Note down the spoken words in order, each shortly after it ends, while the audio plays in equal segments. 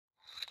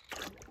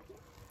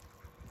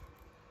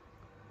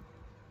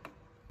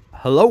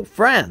Hello,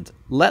 friend.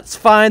 Let's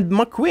find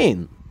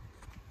McQueen.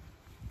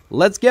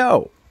 Let's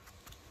go.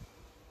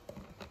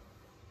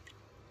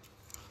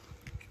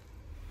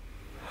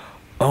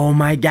 Oh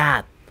my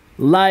god.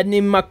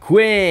 Lightning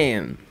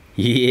McQueen.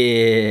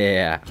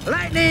 Yeah.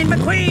 Lightning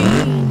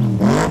McQueen.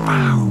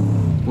 Wow.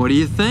 What do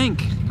you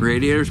think?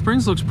 Radiator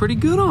Springs looks pretty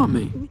good on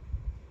me.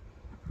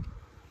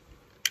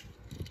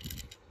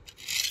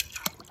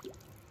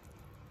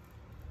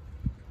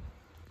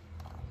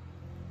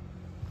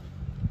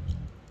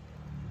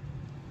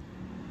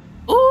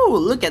 Ooh,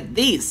 look at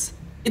this.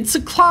 It's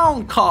a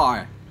clown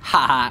car.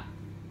 Haha.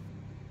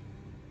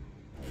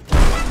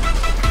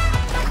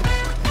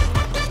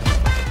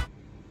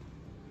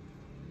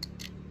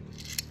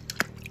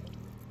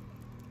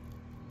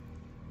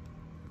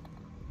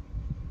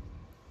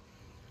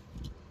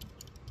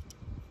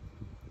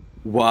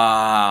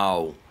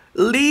 Wow.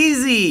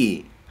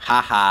 Lizzie.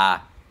 Haha.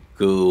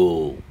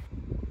 Cool.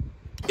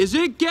 Is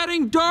it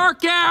getting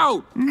dark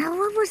out? Now,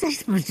 what was I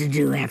supposed to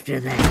do after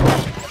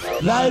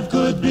that? Life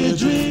could be a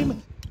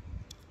dream.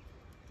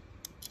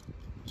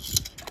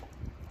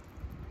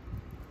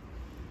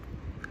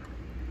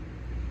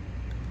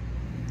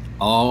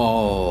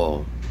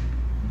 Oh.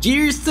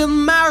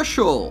 Dearson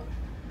Marshall.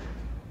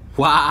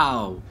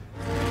 Wow.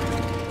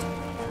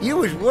 You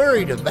was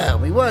worried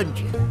about me, wasn't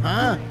you?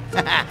 Huh?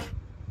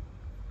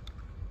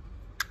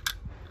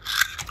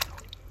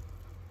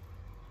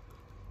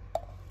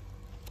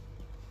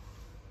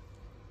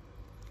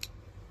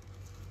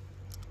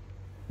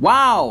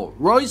 Wow,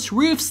 Royce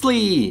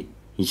Reevesley.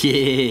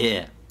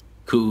 Yeah.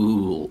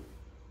 Cool.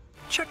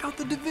 Check out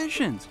the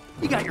divisions.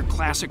 You got your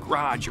classic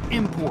rods, your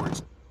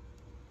imports.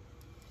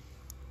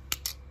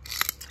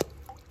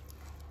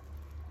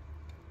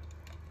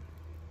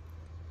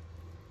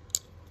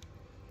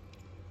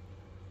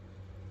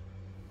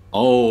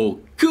 Oh,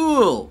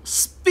 cool.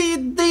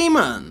 Speed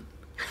Demon.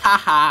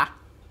 Haha.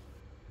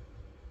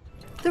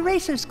 The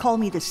racers call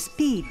me the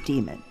Speed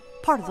Demon,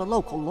 part of the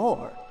local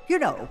lore. You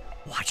know,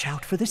 watch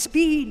out for the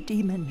Speed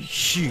Demon.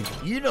 Shoot,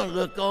 you don't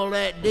look all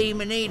that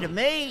demon-y to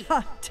me.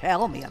 Ha,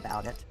 tell me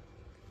about it.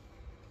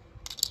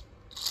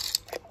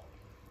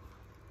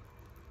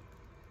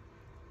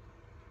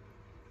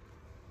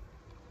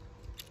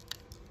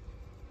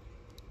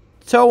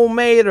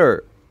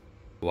 Tomater.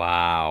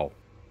 Wow.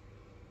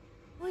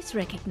 Voice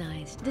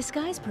recognized.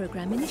 Disguise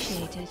program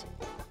initiated.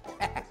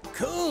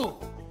 Cool.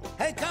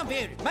 Hey,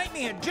 computer, make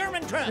me a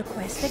German truck.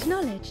 Request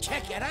acknowledged.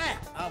 Check it out.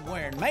 I'm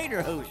wearing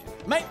Mater hose.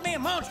 Make me a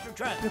monster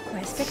truck.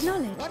 Request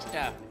acknowledged. What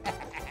the?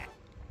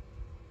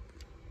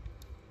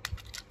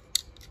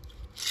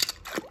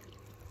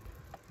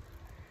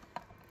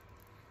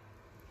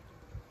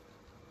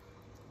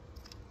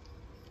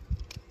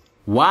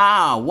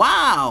 Wow,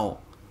 wow.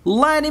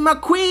 Lightning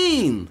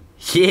McQueen.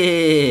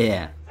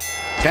 Yeah.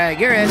 Tag,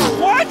 you're in.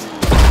 What?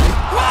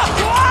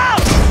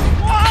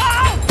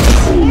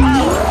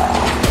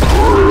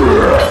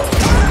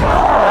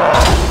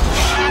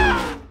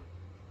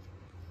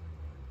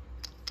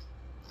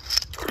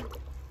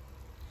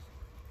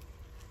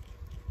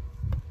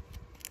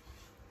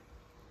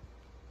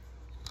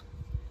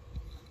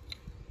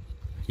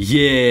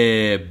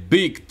 Yeah,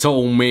 big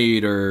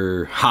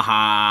tomater.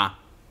 Haha.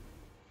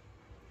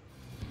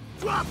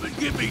 Drop and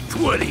give me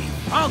 20.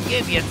 I'll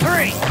give you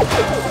 3.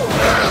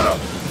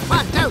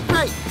 1, 2,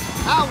 3.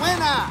 A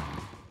winner.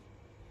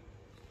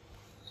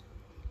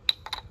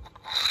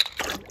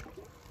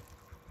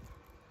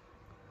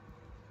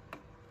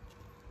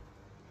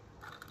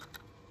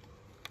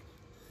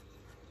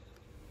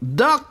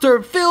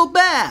 Dr. Feel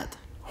Bad.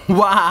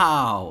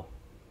 Wow.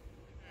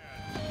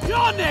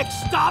 Your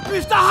next stop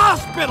is the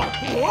hospital.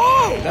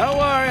 Whoa! Don't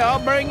worry, I'll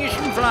bring you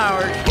some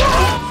flowers.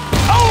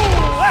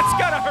 Oh, that's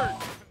gotta hurt.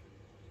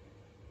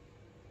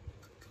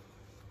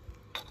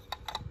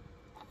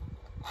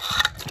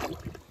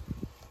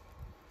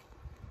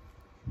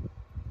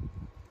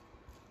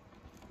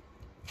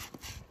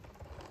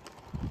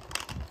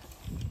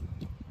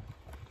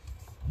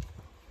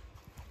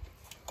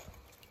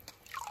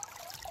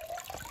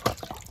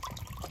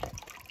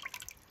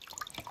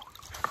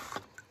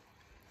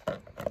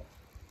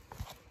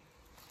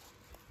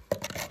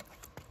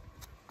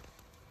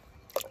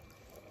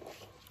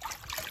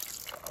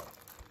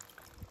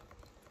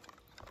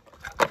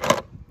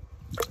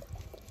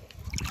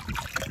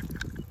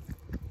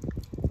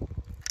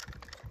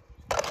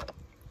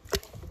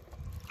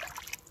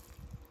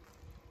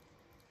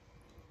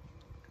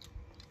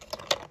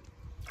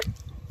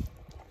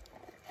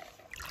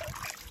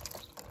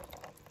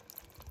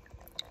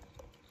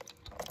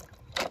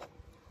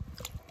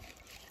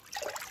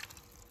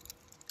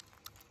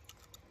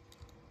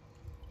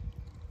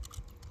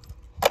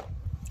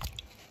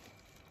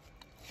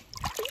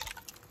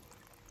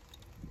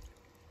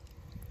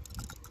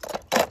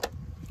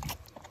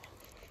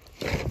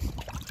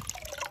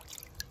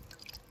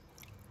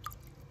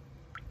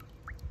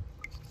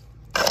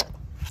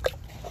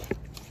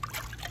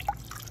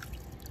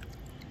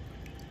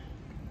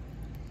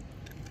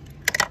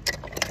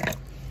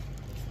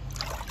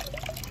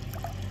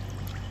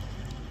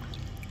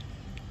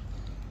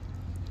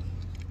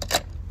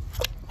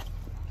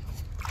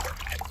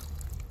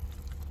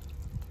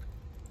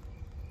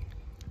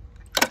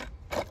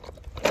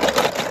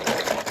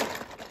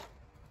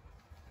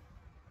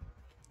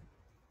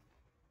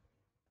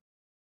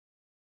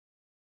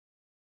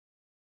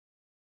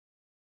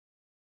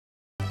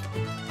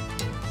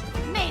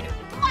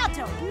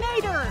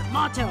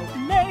 Motto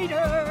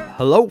later.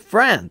 Hello,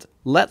 friend.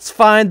 Let's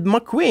find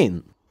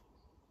McQueen.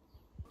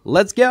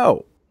 Let's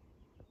go.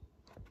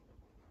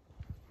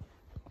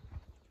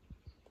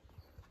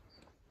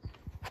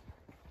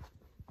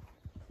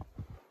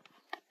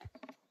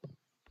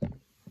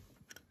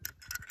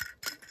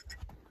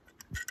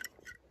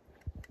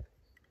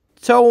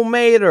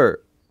 Tomato.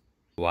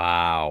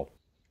 Wow.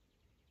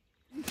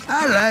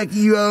 I like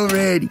you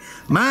already.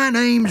 My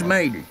name's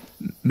Mater.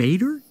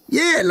 Mater?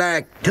 Yeah,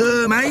 like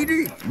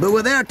tomato, but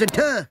without the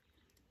tuh.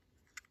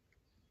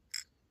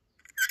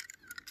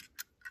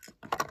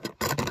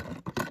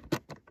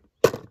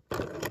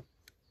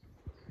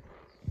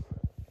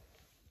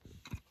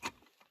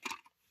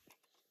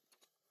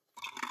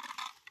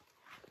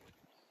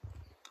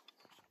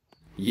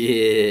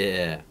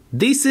 Yeah.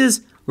 This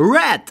is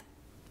red.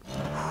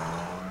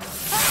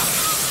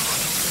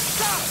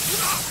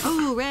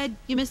 Oh, Red,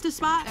 you missed a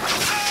spot.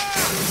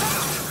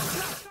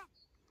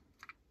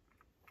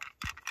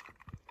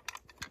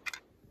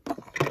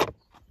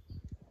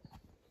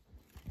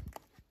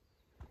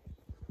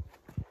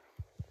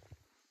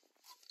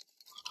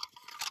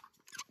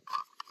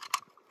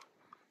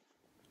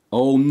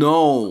 Oh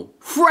no,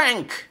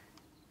 Frank!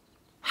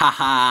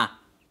 Haha.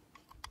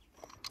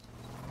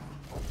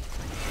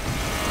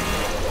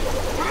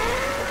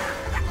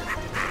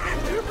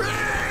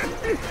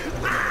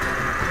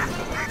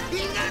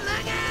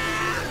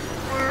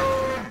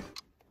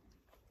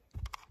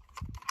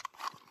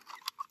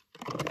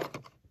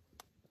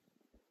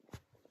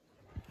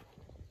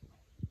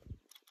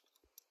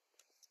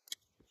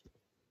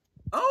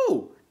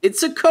 Oh,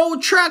 it's a coal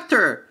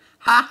tractor.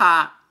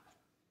 Haha.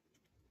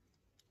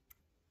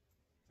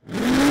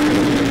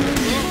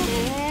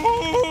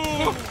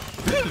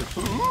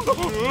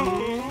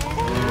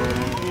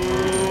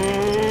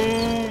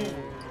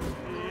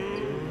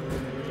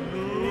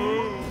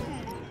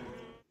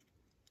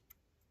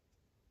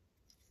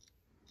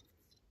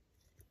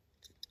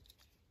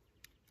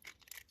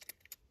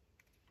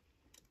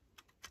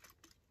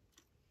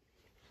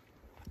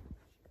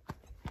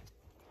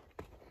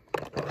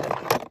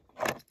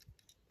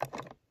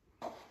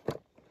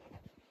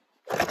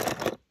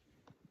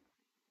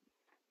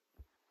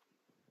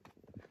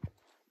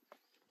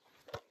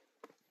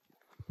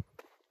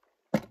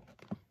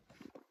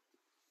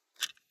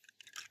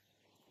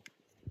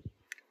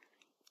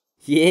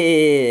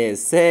 Yeah,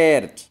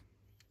 Sarge.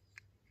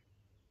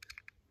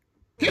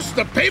 Kiss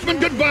the pavement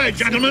goodbye,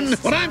 gentlemen.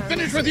 When I'm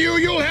finished with you,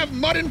 you'll have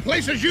mud in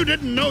places you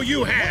didn't know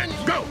you had.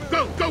 Go,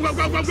 go, go, go,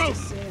 go, go, go.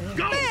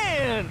 Go!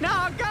 Man,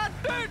 now I got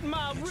dirt in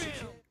my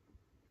rim.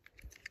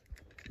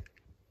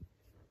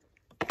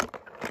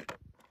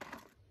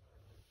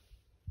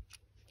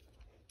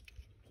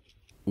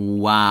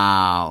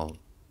 Wow,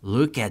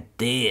 look at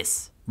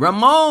this.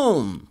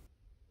 Ramon!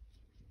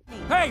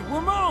 Hey,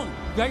 Ramon,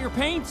 got your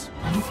paints?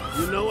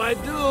 You know I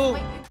do.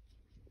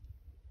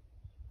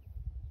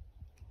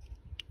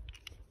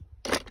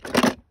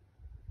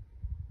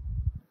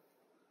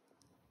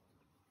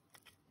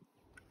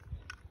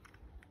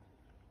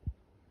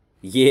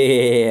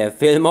 Yeah,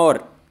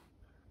 Fillmore.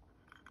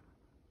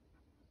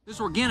 This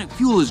organic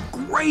fuel is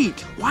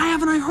great. Why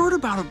haven't I heard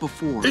about it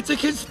before? It's a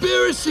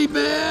conspiracy,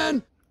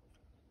 man!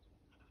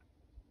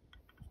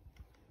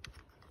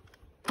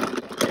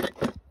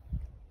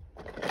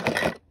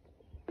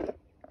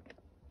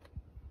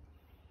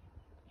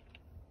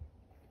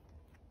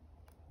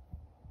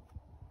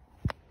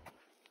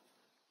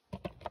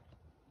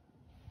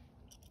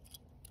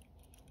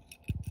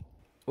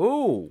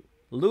 Oh,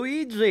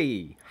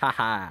 Luigi.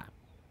 Haha.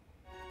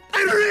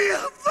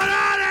 Real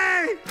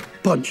Ferrari!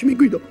 Punch me,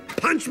 Guido.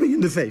 Punch me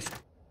in the face.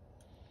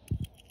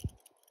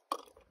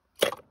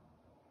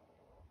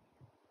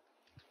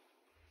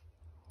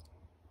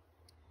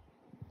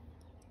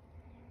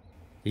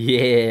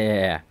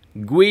 Yeah,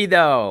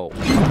 Guido.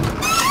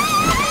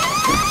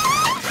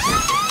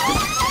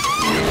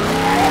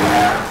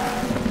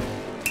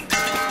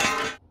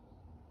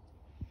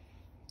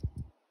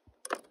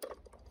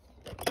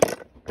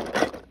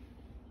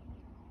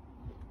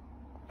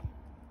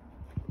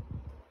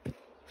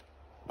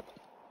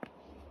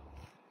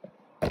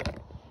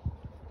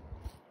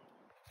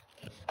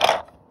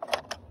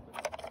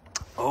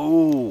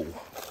 Oh,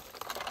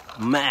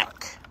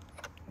 Mack.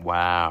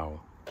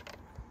 Wow.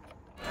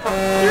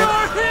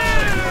 You're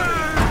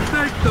here!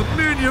 Thank the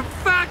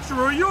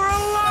manufacturer, you're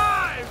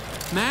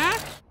alive! Mack?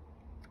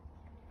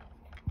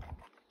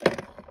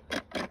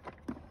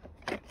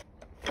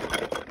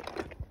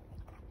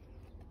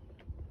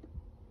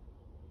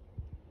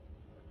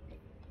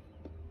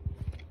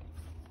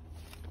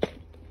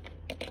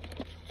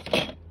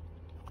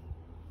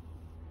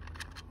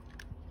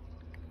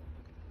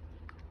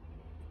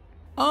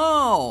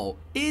 Oh,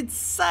 it's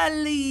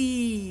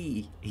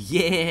Sally.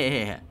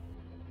 Yeah.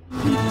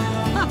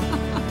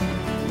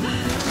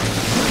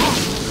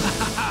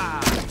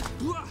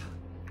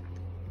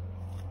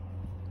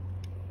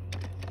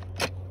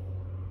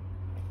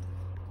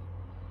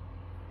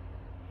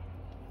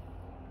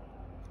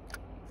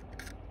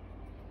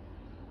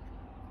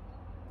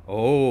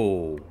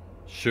 Oh,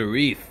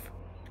 Sharif.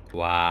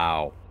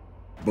 Wow.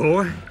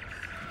 Boy,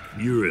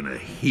 you're in a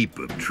heap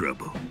of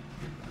trouble.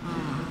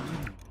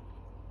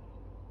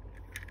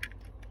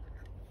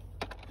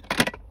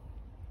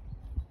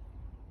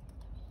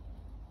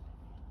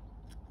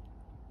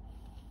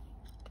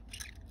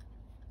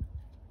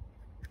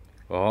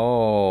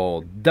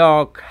 Oh,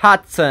 Doc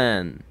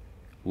Hudson.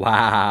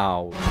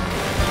 Wow.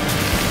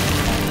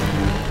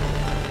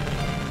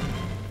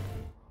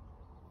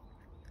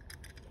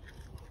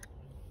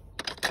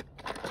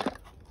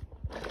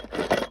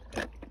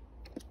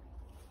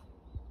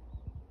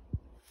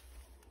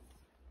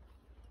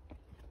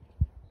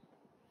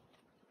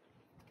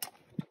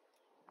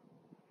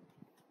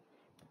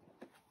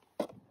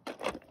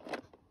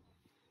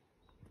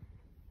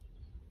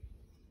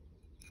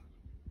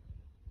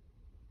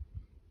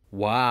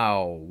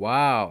 Wow,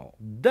 wow.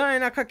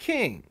 Dinoco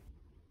King.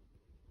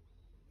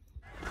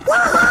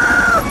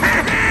 Woohoo!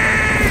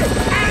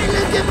 Hey,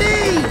 look at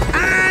me!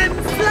 I'm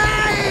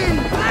flying!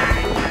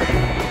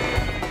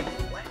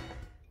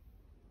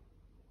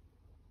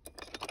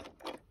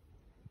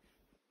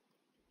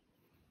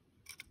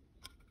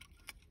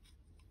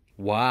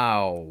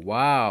 Wow,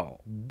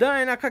 wow.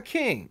 Dinoco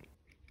King.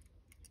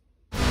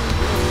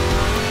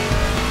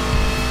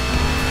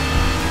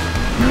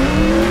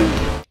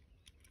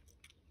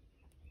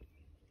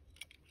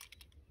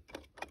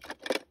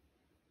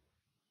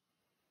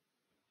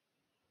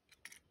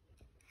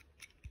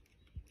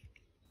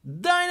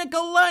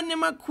 Dinoco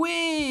Lightning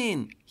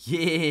McQueen!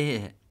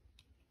 Yeah!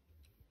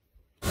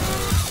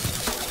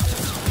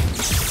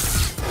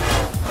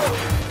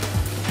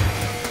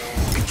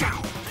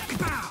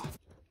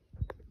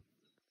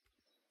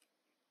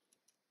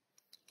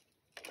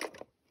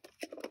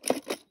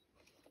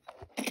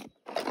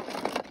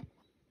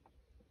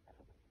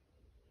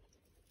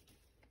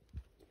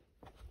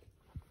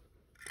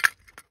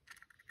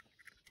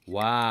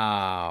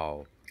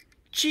 Wow.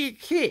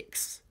 Chick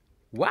Hicks.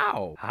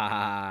 Wow.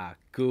 Ha,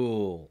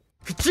 cool.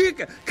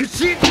 Ka-chicka!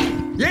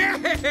 Ka-chicka!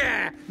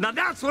 Yeah! Now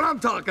that's what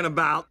I'm talking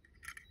about!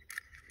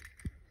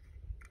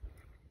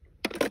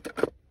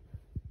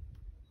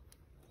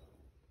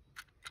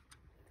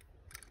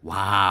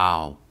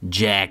 Wow!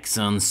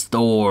 Jackson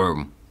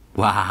Storm!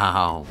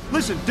 Wow!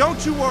 Listen,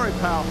 don't you worry,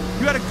 pal.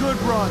 You had a good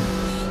run.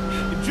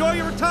 Enjoy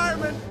your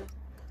retirement.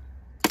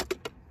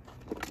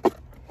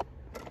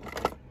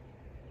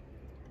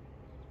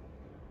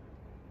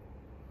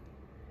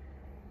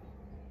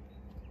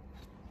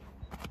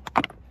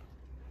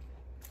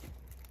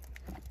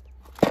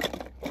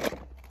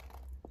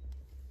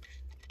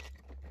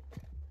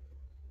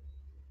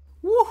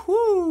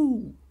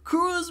 Woohoo!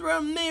 Cruz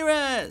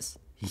Ramirez!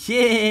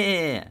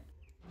 Yeah!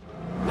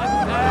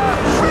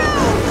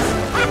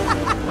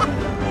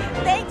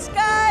 Thanks,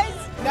 guys!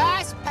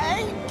 Nice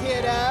paint,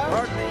 kiddo!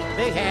 Pardon me,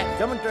 big hat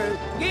coming through.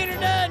 Get her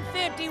done,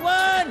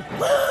 51!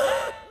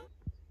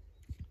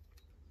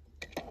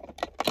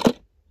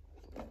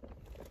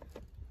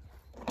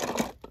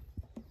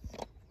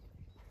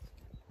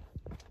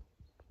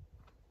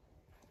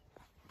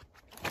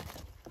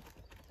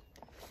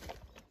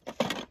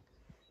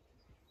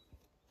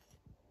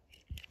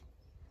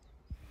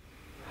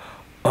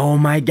 Oh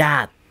my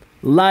god.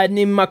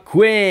 Lightning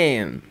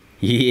McQueen.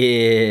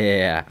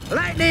 Yeah.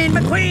 Lightning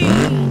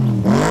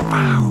McQueen!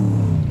 Wow.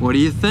 What do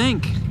you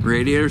think?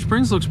 Radiator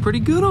Springs looks pretty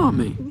good on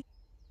me.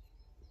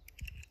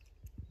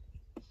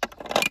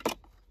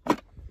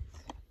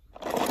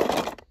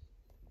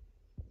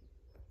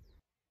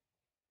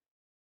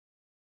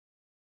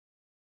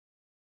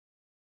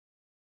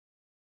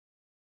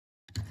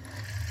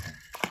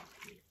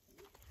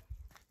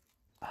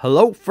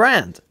 Hello,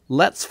 friend.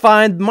 Let's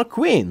find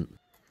McQueen.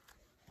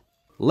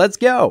 Let's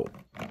go.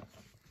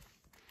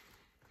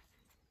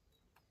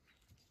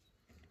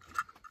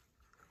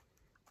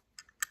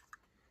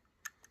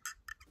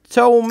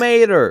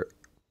 Tomato.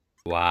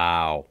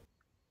 Wow.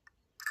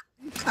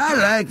 I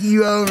like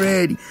you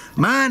already.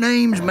 My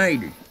name's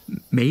Mater.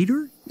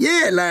 Mater?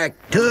 Yeah,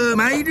 like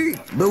tomato,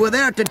 but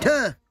without the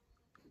tuh.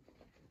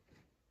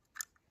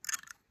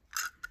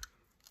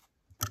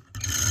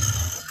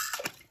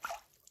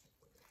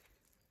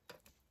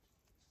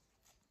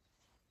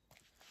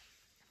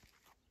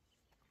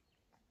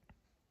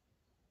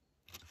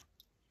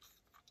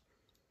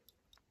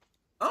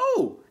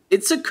 Oh!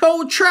 It's a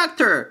coal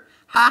tractor!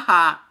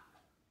 Haha!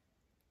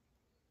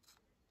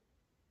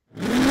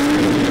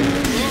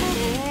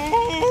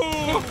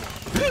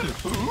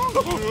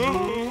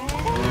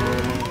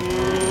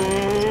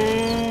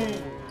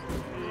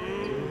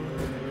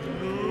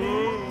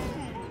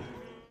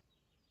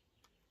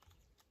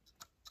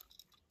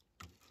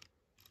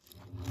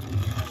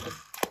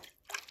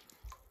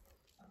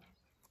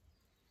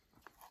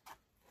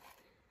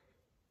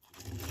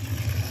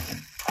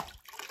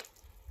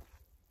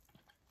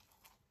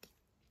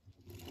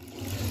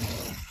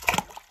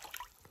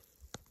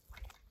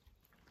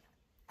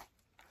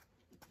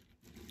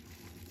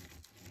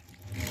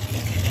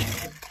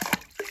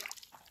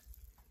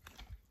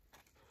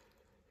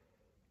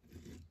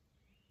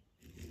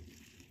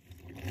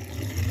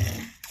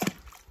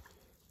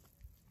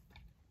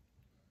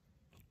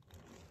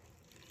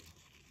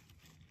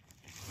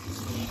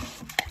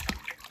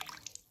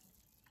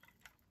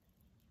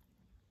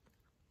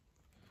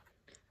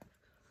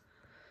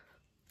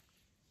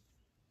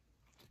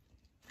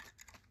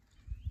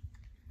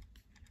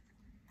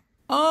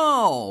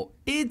 Wow!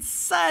 It's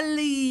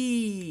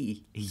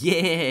Sally!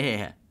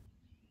 Yeah!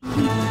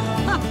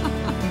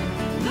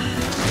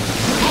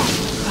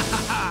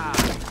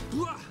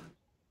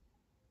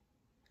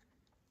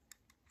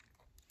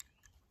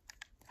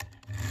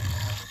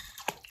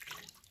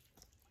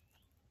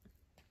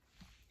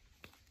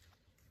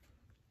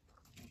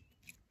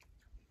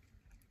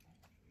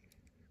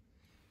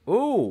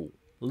 Oh,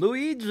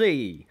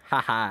 Luigi!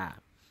 Haha!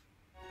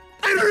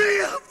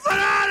 Unreal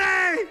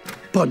Ferrari!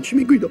 Punch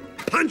me, Guido.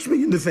 Punch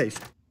me in the face.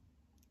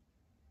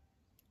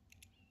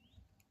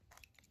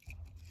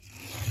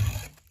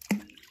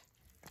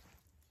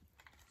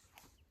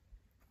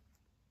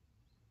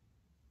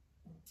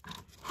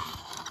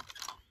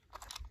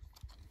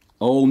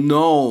 Oh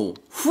no!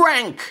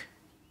 Frank!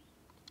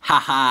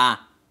 Haha!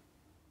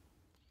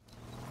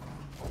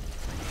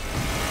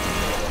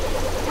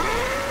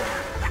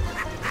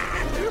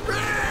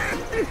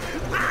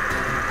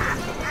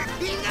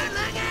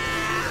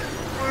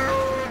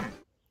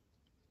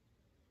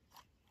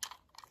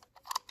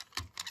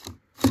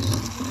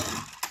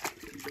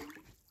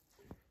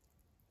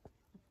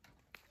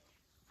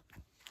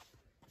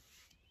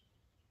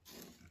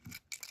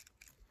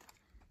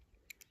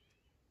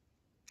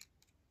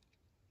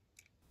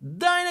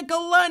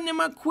 Dinoco King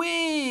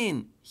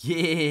McQueen!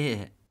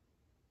 Yeah!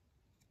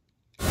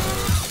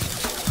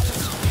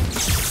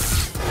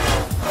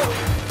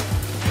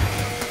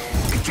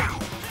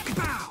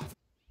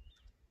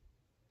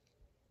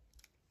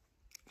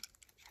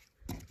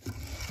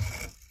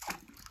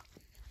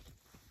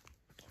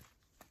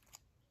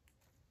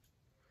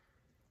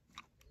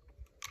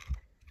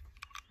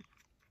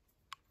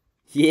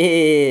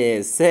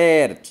 Yeah,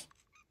 Sarge!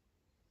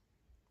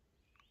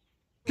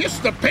 Kiss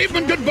the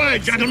pavement goodbye,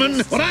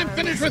 gentlemen. When I'm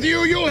finished with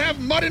you, you'll have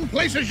mud in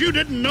places you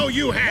didn't know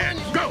you had.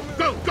 Go,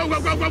 go, go,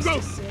 go, go, go,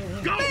 go!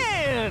 Go!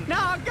 Man,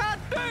 now I got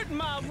dirt in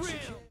my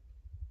wheel.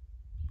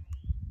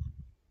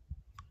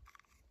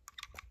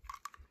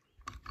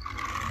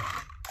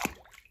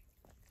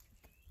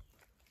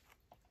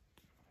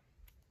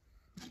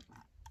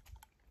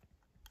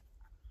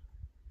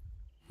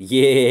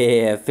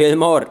 Yeah,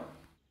 Fillmore!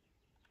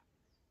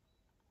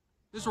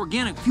 This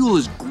organic fuel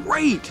is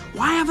great!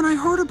 Why haven't I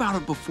heard about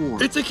it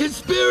before? It's a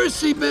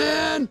conspiracy,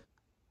 man!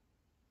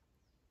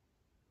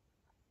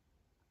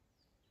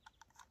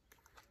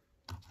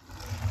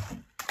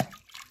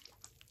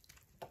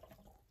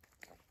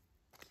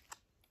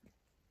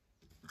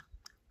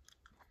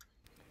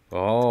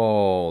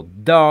 Oh,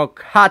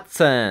 Doc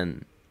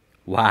Hudson!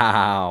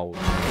 Wow!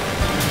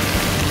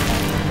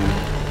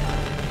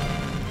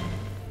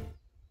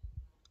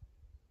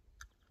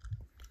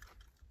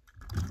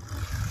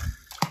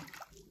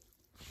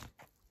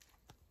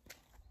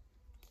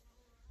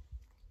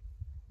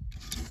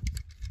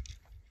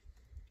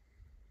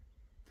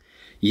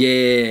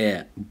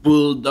 Yeah,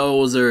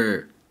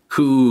 bulldozer!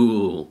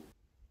 Cool!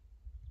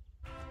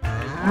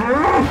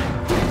 Alright.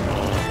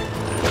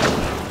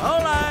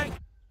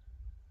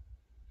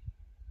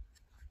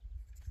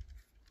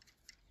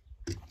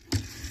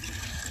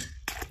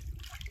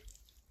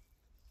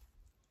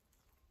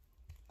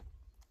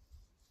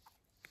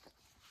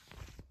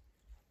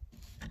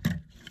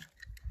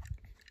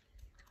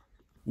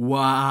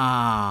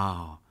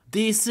 Wow!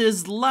 This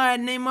is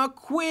Lightning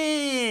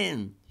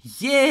McQueen!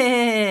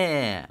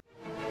 Yeah!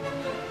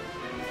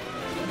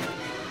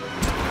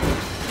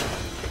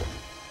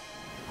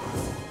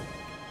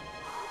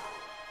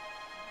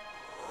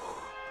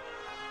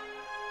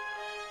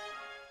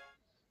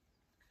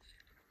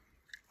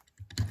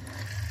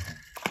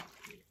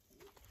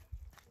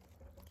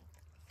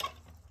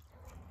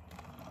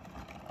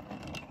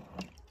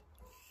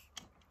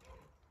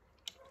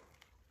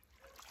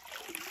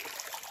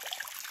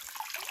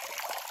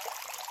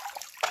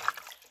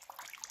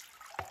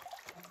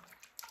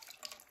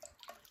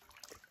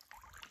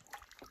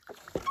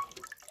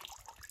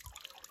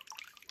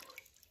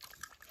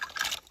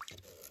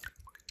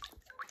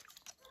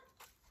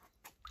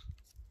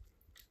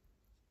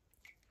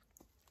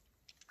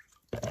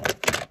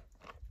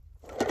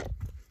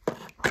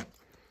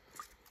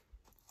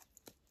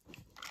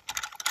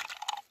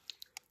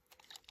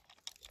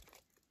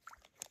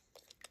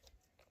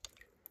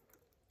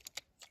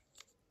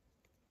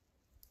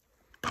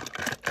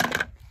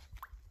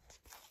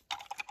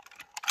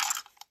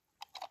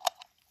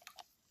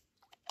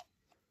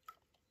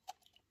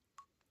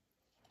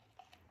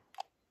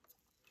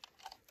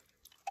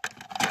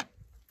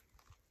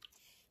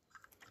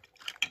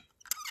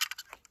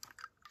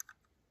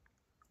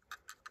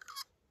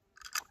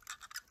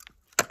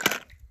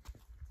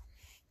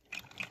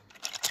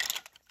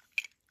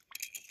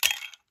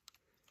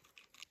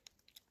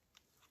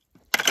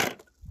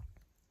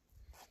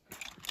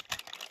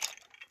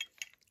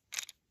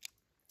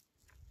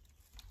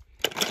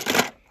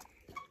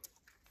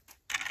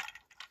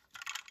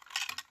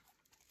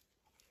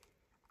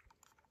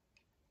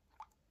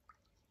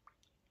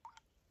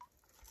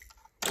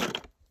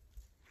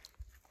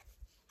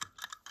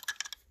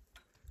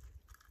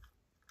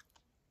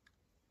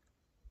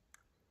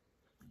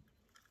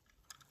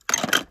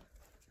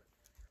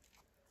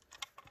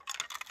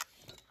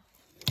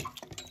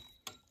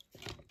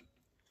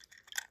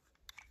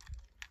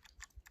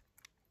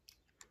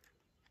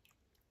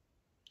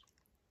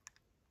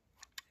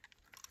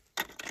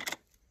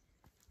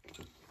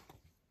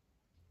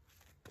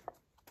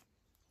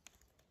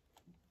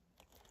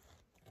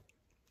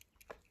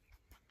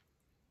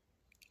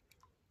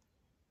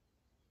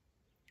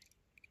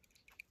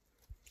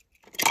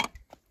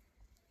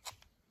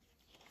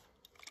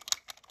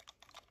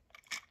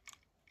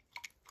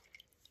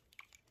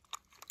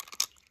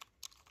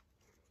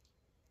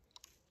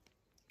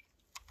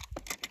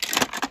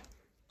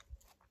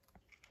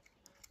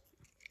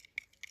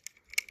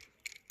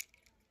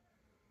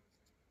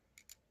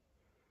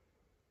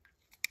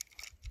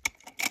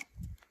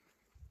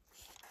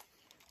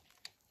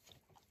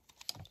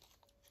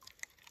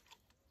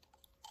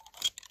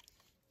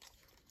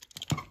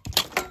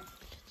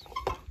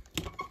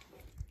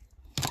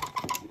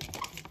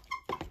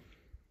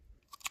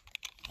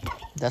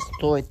 Да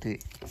стой ты.